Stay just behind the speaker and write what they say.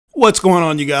What's going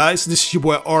on, you guys? This is your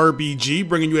boy RBG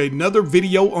bringing you another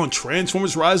video on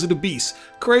Transformers Rise of the Beast.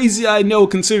 Crazy, I know,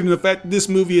 considering the fact that this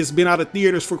movie has been out of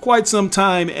theaters for quite some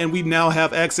time and we now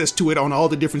have access to it on all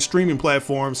the different streaming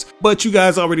platforms. But you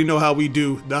guys already know how we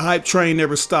do. The hype train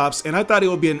never stops, and I thought it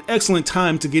would be an excellent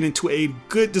time to get into a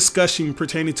good discussion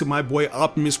pertaining to my boy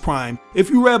Optimus Prime.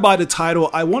 If you read by the title,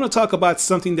 I want to talk about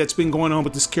something that's been going on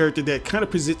with this character that kind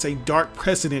of presents a dark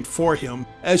precedent for him.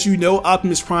 As you know,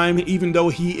 Optimus Prime, even though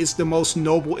he is the most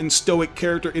noble and stoic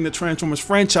character in the Transformers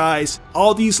franchise,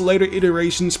 all these later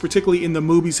iterations, particularly in the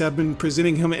movies, have been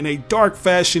presenting him in a dark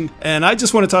fashion, and I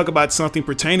just want to talk about something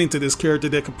pertaining to this character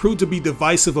that could prove to be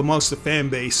divisive amongst the fan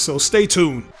base, so stay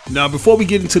tuned. Now, before we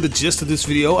get into the gist of this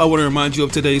video, I want to remind you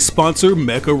of today's sponsor,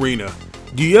 Mech Arena.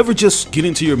 Do you ever just get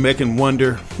into your mech and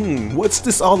wonder, what's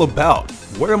this all about?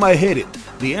 Where am I headed?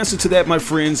 The answer to that, my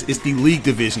friends, is the League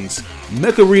divisions.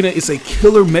 Mech Arena is a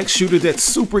killer mech shooter that's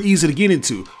super easy to get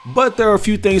into, but there are a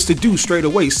few things to do straight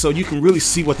away so you can really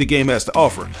see what the game has to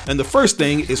offer. And the first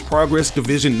thing is Progress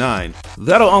Division 9.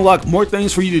 That'll unlock more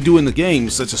things for you to do in the game,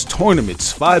 such as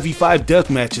tournaments, 5v5 death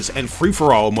matches, and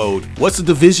free-for-all mode. What's a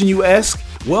division, you ask?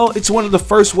 Well, it's one of the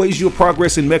first ways you'll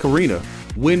progress in Mech Arena.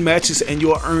 Win matches and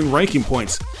you'll earn ranking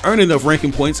points. Earn enough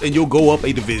ranking points and you'll go up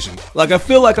a division. Like, I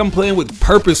feel like I'm playing with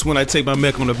purpose when I take my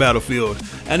mech on the battlefield.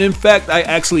 And in fact, I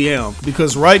actually am,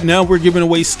 because right now we're giving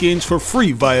away skins for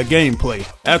free via gameplay.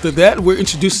 After that, we're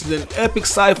introducing an epic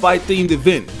sci-fi themed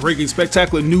event, bringing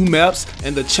spectacular new maps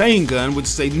and the chain gun, which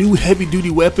is a new heavy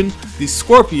duty weapon, the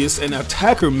Scorpius, an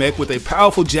attacker mech with a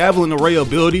powerful javelin array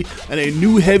ability, and a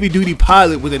new heavy duty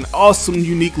pilot with an awesome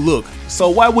unique look. So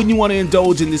why wouldn't you want to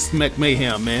indulge in this mech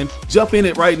mayhem, man? Jump in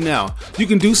it right now. You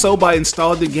can do so by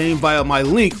installing the game via my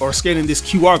link or scanning this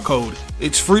QR code.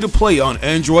 It's free to play on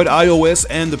Android, iOS,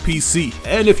 and the PC.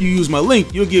 And if you use my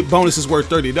link, you'll get bonuses worth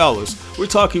 $30. We're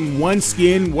talking one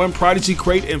skin, one Prodigy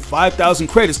crate, and 5,000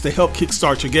 credits to help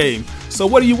kickstart your game. So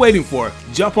what are you waiting for?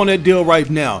 Jump on that deal right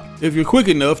now. If you're quick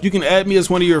enough, you can add me as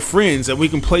one of your friends and we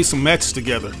can play some matches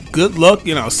together. Good luck,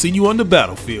 and I'll see you on the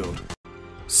battlefield.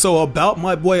 So about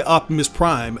my boy Optimus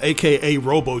Prime, aka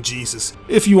Robo Jesus.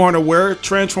 If you aren't aware,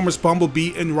 Transformers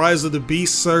Bumblebee and Rise of the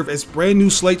Beast serve as brand new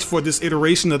slates for this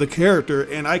iteration of the character,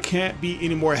 and I can't be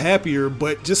any more happier,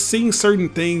 but just seeing certain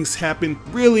things happen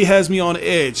really has me on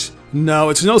edge. Now,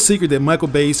 it's no secret that Michael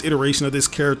Bay's iteration of this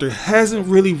character hasn't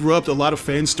really rubbed a lot of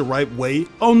fans the right way.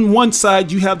 On one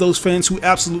side, you have those fans who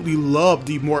absolutely love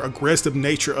the more aggressive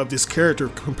nature of this character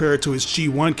compared to his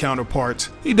G1 counterpart.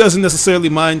 He doesn't necessarily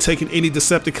mind taking any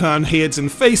Decepticon heads and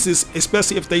faces,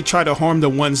 especially if they try to harm the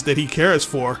ones that he cares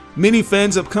for. Many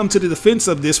fans have come to the defense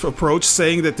of this approach,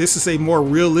 saying that this is a more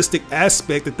realistic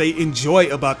aspect that they enjoy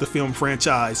about the film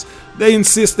franchise. They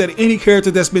insist that any character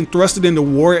that's been thrusted into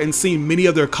war and seen many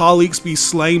of their colleagues be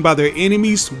slain by their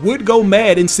enemies would go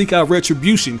mad and seek out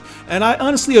retribution, and I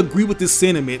honestly agree with this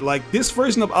sentiment. Like, this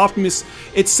version of Optimus,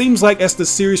 it seems like as the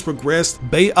series progressed,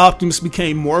 Bay Optimus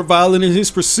became more violent in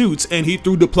his pursuits and he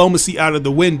threw diplomacy out of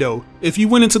the window. If you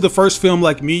went into the first film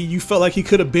like me, you felt like he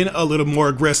could have been a little more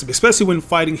aggressive, especially when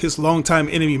fighting his longtime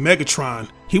enemy Megatron.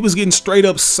 He was getting straight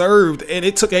up served, and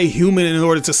it took a human in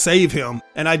order to save him,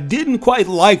 and I didn't quite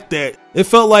like that. It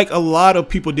felt like a lot of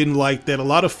people didn't like that. A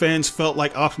lot of fans felt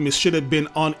like Optimus should have been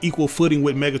on equal footing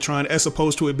with Megatron as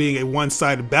opposed to it being a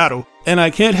one-sided battle. And I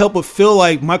can't help but feel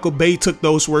like Michael Bay took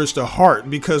those words to heart,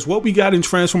 because what we got in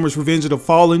Transformers Revenge of the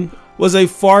Fallen was a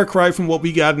far cry from what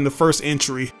we got in the first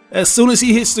entry. As soon as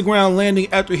he hits the ground landing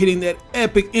after hitting that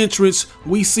epic entrance,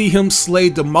 we see him slay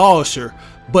Demolisher.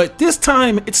 But this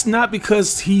time, it's not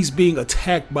because he's being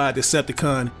attacked by a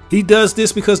Decepticon. He does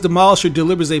this because Demolisher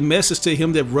delivers a message to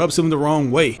him that rubs him the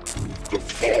wrong way. The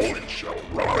fallen shall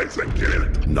rise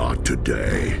again. Not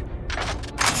today.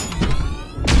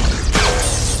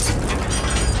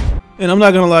 And I'm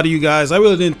not gonna lie to you guys, I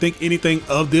really didn't think anything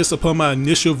of this upon my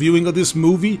initial viewing of this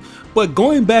movie, but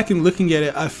going back and looking at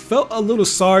it, I felt a little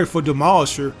sorry for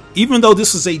Demolisher. Even though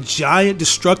this is a giant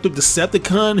destructive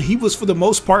Decepticon, he was for the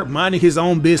most part minding his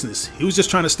own business. He was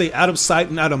just trying to stay out of sight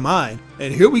and out of mind.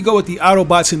 And here we go with the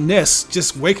Autobots and Ness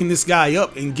just waking this guy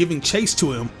up and giving chase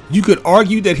to him. You could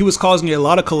argue that he was causing a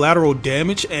lot of collateral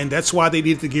damage and that's why they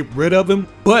needed to get rid of him,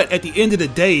 but at the end of the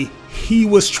day, he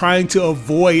was trying to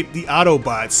avoid the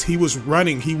Autobots. He was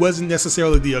running. He wasn't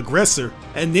necessarily the aggressor.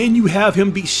 And then you have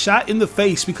him be shot in the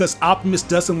face because Optimus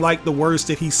doesn't like the words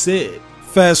that he said.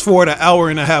 Fast forward an hour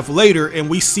and a half later, and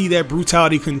we see that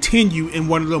brutality continue in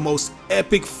one of the most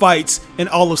epic fights in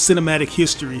all of cinematic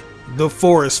history, the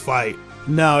forest fight.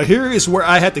 Now here is where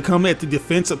I had to come at the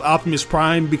defense of Optimus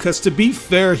Prime, because to be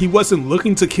fair, he wasn't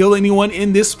looking to kill anyone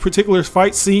in this particular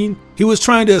fight scene. He was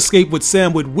trying to escape with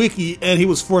Sam Witwicky, and he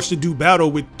was forced to do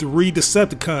battle with 3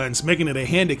 Decepticons, making it a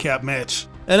handicap match.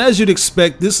 And as you'd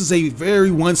expect, this is a very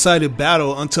one-sided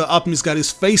battle until Optimus got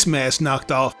his face mask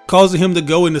knocked off, causing him to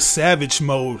go into savage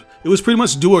mode. It was pretty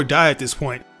much do or die at this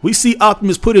point. We see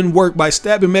Optimus put in work by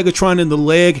stabbing Megatron in the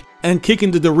leg and kicking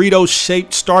the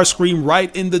Dorito-shaped Starscream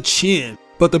right in the chin.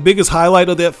 But the biggest highlight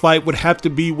of that fight would have to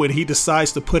be when he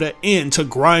decides to put an end to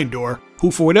Grindor, who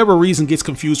for whatever reason gets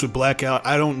confused with Blackout.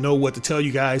 I don't know what to tell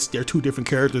you guys, they're 2 different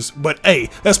characters, but hey,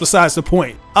 that's besides the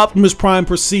point. Optimus Prime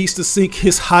proceeds to sink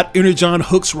his hot energon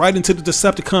hooks right into the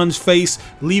Decepticon's face,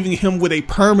 leaving him with a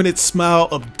permanent smile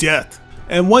of death.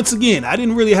 And once again, I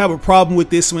didn't really have a problem with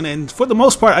this one, and for the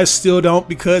most part I still don't,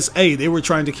 because hey, they were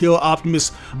trying to kill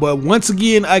Optimus. But once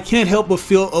again, I can't help but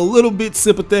feel a little bit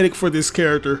sympathetic for this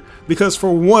character, because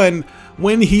for one,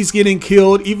 when he's getting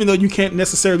killed, even though you can't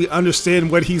necessarily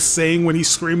understand what he's saying when he's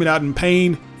screaming out in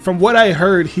pain, from what I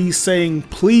heard, he's saying,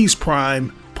 "Please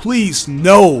Prime, please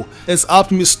no," as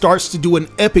Optimus starts to do an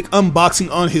epic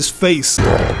unboxing on his face.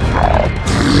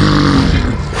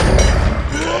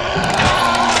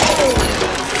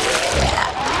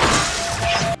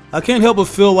 I can't help but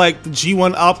feel like the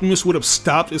G1 Optimus would have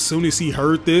stopped as soon as he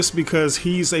heard this, because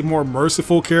he's a more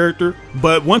merciful character.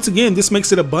 But once again, this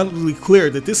makes it abundantly clear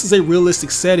that this is a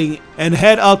realistic setting, and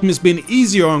had Optimus been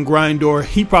easier on Grindor,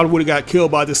 he probably would have got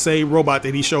killed by the same robot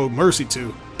that he showed mercy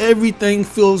to. Everything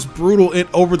feels brutal and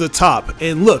over the top.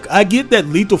 And look, I get that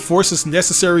lethal force is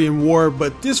necessary in war,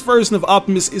 but this version of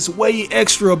Optimus is way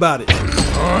extra about it.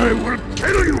 I will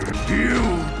kill you.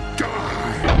 You die.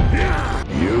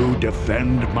 You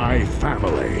defend my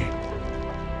family.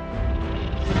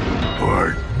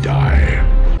 Or die.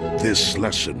 This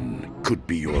lesson could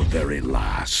be your very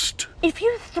last. If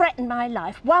you threaten my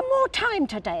life one more time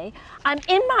today, I'm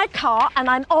in my car and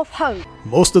I'm off home.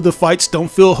 Most of the fights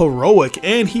don't feel heroic,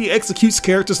 and he executes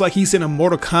characters like he's in a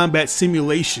Mortal Kombat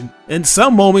simulation. In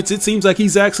some moments, it seems like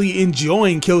he's actually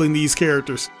enjoying killing these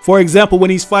characters. For example, when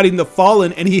he's fighting the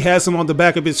Fallen and he has him on the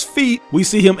back of his feet, we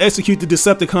see him execute the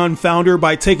Decepticon founder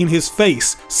by taking his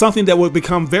face, something that would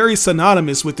become very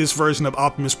synonymous with this version of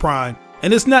Optimus Prime.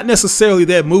 And it's not necessarily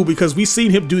that move, because we've seen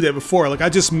him do that before. Like I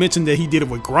just mentioned that he did it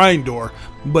with Grindor,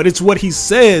 but it's what he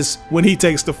says when he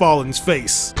takes the Fallen's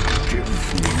face. Give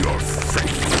me your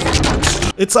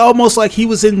face. It's almost like he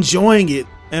was enjoying it.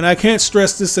 And I can't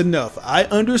stress this enough. I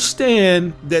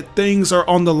understand that things are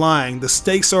on the line. The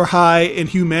stakes are high and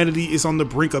humanity is on the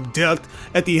brink of death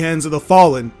at the hands of the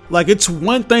Fallen. Like, it's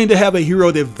one thing to have a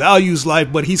hero that values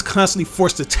life, but he's constantly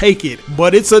forced to take it.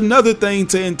 But it's another thing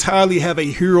to entirely have a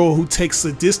hero who takes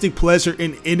sadistic pleasure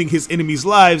in ending his enemies'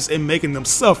 lives and making them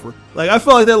suffer. Like, I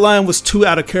felt like that line was too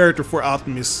out of character for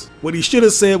Optimus. What he should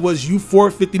have said was, "You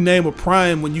forfeit the name of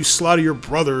Prime when you slaughter your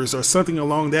brothers," or something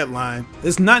along that line.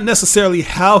 It's not necessarily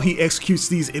how he executes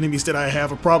these enemies that I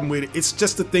have a problem with, it's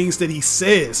just the things that he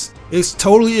says. It's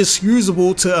totally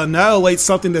excusable to annihilate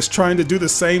something that's trying to do the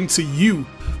same to you.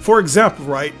 For example,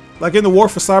 right? Like in the War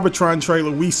for Cybertron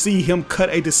trailer, we see him cut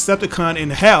a Decepticon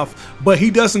in half, but he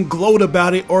doesn't gloat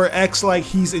about it or acts like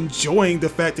he's enjoying the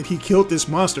fact that he killed this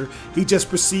monster. He just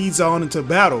proceeds on into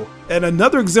battle. And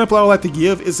another example I would like to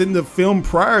give is in the film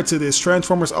prior to this,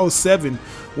 Transformers 07.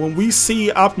 When we see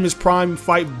Optimus Prime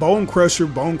fight Bone Crusher,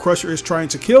 Bone Crusher is trying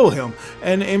to kill him,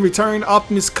 and in return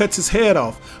Optimus cuts his head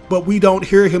off. But we don't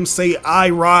hear him say, "I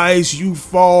rise, you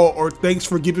fall," or "Thanks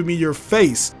for giving me your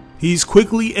face." He's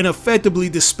quickly and effectively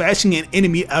dispatching an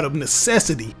enemy out of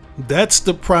necessity. That's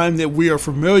the Prime that we are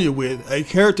familiar with, a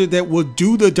character that will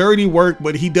do the dirty work,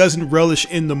 but he doesn't relish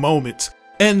in the moment.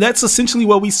 And that's essentially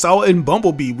what we saw in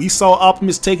Bumblebee. We saw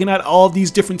Optimus taking out all of these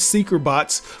different Seeker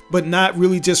bots, but not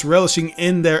really just relishing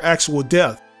in their actual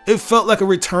death. It felt like a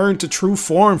return to true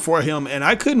form for him, and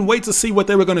I couldn't wait to see what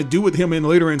they were going to do with him in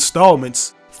later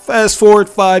installments. Fast forward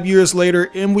 5 years later,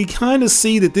 and we kind of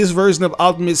see that this version of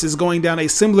Optimus is going down a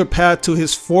similar path to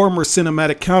his former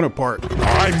cinematic counterpart.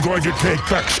 I'm going to take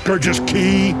back Scourge's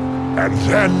key, and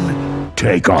then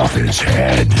take off his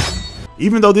head.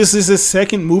 Even though this is his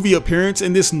second movie appearance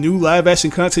in this new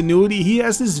live-action continuity, he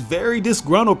has this very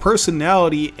disgruntled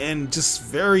personality and just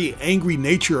very angry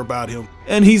nature about him.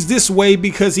 And he's this way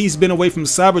because he's been away from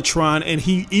Cybertron and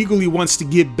he eagerly wants to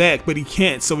get back, but he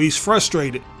can't, so he's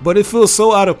frustrated. But it feels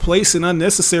so out of place and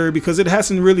unnecessary because it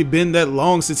hasn't really been that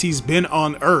long since he's been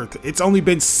on Earth. It's only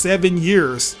been 7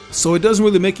 years. So it doesn't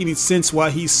really make any sense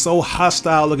why he's so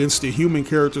hostile against the human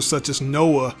characters such as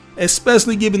Noah.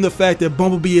 Especially given the fact that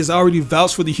Bumblebee has already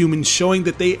vouched for the humans, showing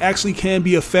that they actually can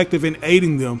be effective in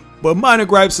aiding them. But minor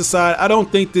gripes aside, I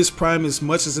don't think this Prime is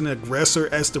much as an aggressor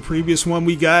as the previous one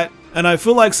we got. And I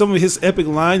feel like some of his epic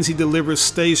lines he delivers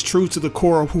stays true to the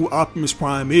core of who Optimus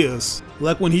Prime is.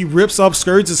 Like when he rips off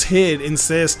Scourge's head and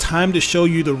says, "Time to show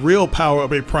you the real power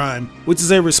of a Prime," which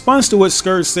is a response to what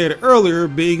Scourge said earlier,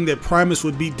 being that Primus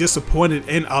would be disappointed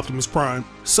in Optimus Prime.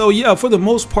 So yeah, for the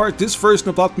most part, this version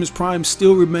of Optimus Prime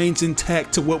still remains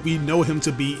intact to what we know him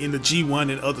to be in the G1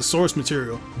 and other source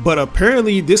material. But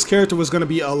apparently this character was going to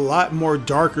be a lot more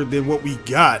darker than what we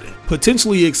got,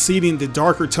 potentially exceeding the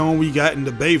darker tone we got in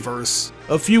the Bayverse.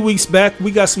 A few weeks back,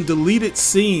 we got some deleted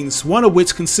scenes, one of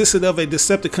which consisted of a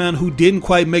Decepticon who didn't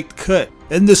quite make the cut.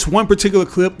 In this one particular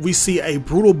clip, we see a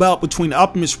brutal bout between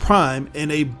Optimus Prime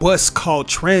and a bus called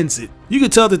Transit. You can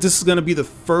tell that this is going to be the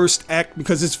first act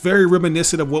because it's very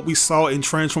reminiscent of what we saw in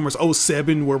Transformers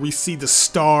 07, where we see the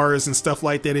stars and stuff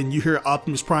like that, and you hear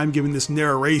Optimus Prime giving this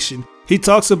narration. He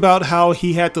talks about how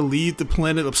he had to leave the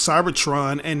planet of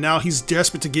Cybertron and now he's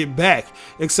desperate to get back,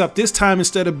 except this time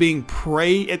instead of being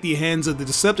prey at the hands of the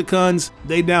Decepticons,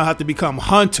 they now have to become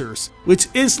hunters, which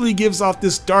instantly gives off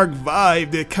this dark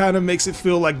vibe that kind of makes it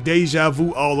feel like deja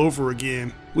vu all over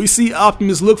again. We see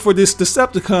Optimus look for this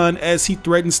Decepticon as he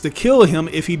threatens to kill him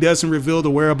if he doesn't reveal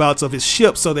the whereabouts of his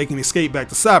ship so they can escape back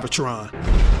to Cybertron.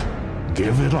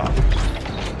 Give it up,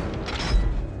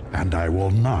 and I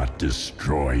will not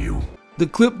destroy you. The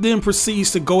clip then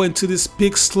proceeds to go into this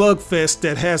big slugfest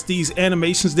that has these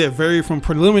animations that vary from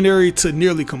preliminary to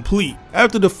nearly complete.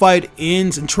 After the fight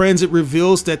ends and Transit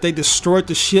reveals that they destroyed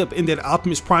the ship and that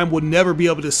Optimus Prime will never be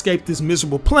able to escape this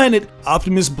miserable planet,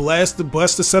 Optimus blasts the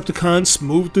bus Decepticon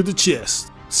smooth through the chest.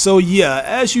 So yeah,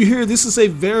 as you hear, this is a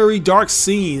very dark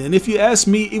scene, and if you ask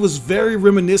me, it was very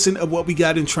reminiscent of what we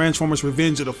got in Transformers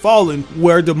Revenge of the Fallen,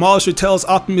 where Demolisher tells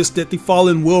Optimus that the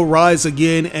Fallen will rise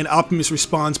again, and Optimus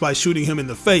responds by shooting him in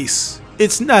the face.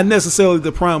 It's not necessarily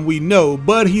the Prime we know,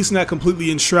 but he's not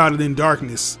completely enshrouded in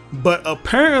darkness. But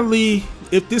apparently,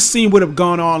 if this scene would have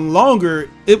gone on longer,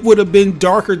 it would have been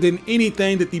darker than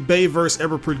anything that the Bayverse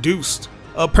ever produced.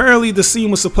 Apparently the scene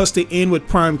was supposed to end with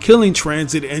Prime killing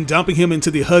Transit and dumping him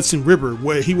into the Hudson River,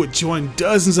 where he would join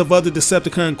dozens of other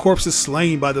Decepticon corpses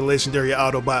slain by the legendary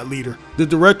Autobot leader. The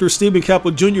director Stephen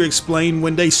Caple Jr. explained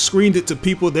when they screened it to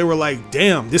people, they were like,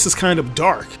 "Damn, this is kind of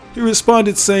dark." He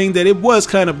responded saying that it was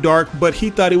kind of dark, but he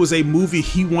thought it was a movie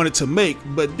he wanted to make,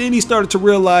 but then he started to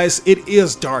realize it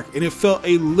is dark and it felt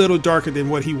a little darker than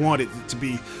what he wanted it to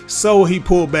be, so he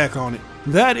pulled back on it.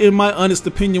 That, in my honest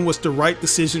opinion, was the right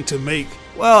decision to make.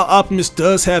 While Optimus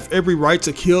does have every right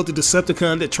to kill the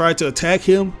Decepticon that tried to attack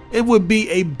him, it would be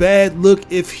a bad look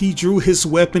if he drew his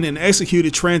weapon and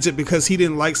executed Transit because he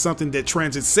didn't like something that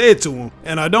Transit said to him.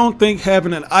 And I don't think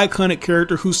having an iconic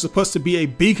character who's supposed to be a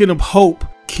beacon of hope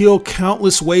kill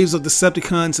countless waves of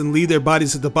Decepticons and leave their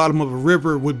bodies at the bottom of a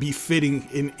river would be fitting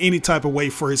in any type of way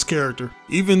for his character.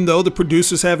 Even though the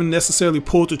producers haven't necessarily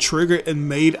pulled the trigger and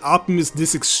made Optimus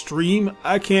this extreme,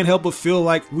 I can't help but feel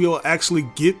like we'll actually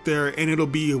get there and it'll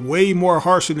be way more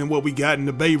harsher than what we got in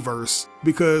the Bayverse.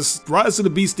 Because Rise of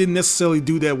the Beast didn't necessarily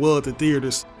do that well at the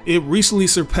theaters. It recently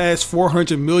surpassed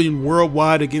 400 million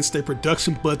worldwide against a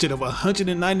production budget of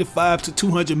 195 to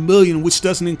 200 million, which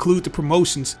doesn't include the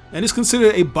promotions, and is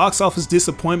considered a box office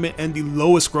disappointment and the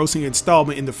lowest grossing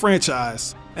installment in the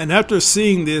franchise. And after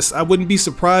seeing this, I wouldn't be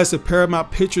surprised if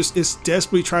Paramount Pictures is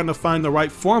desperately trying to find the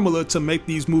right formula to make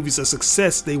these movies a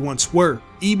success they once were,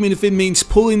 even if it means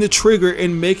pulling the trigger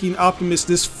and making Optimus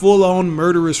this full-on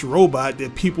murderous robot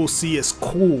that people see as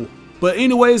cool. But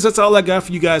anyways, that's all I got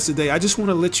for you guys today. I just want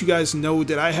to let you guys know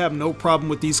that I have no problem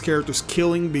with these characters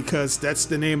killing because that's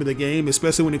the name of the game,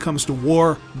 especially when it comes to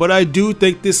war. But I do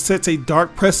think this sets a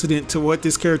dark precedent to what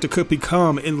this character could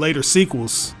become in later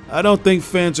sequels. I don't think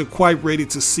fans are quite ready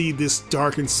to see this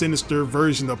dark and sinister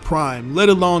version of Prime, let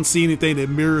alone see anything that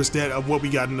mirrors that of what we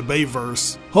got in the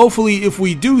Bayverse. Hopefully, if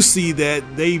we do see that,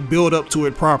 they build up to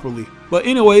it properly. But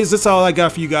anyways, that's all I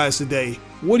got for you guys today.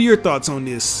 What are your thoughts on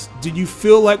this? Do you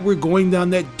feel like we're going down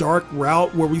that dark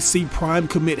route where we see Prime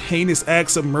commit heinous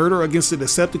acts of murder against the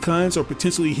Decepticons or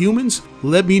potentially humans?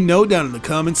 Let me know down in the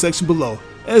comment section below.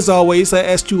 As always, I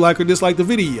ask you like or dislike the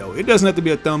video. It doesn't have to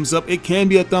be a thumbs up, it can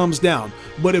be a thumbs down.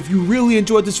 But if you really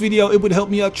enjoyed this video, it would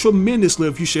help me out tremendously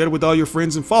if you shared it with all your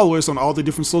friends and followers on all the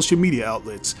different social media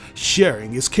outlets.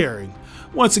 Sharing is caring.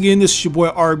 Once again, this is your boy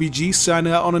RBG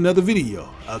signing out on another video.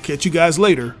 I'll catch you guys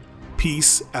later.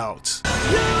 Peace out.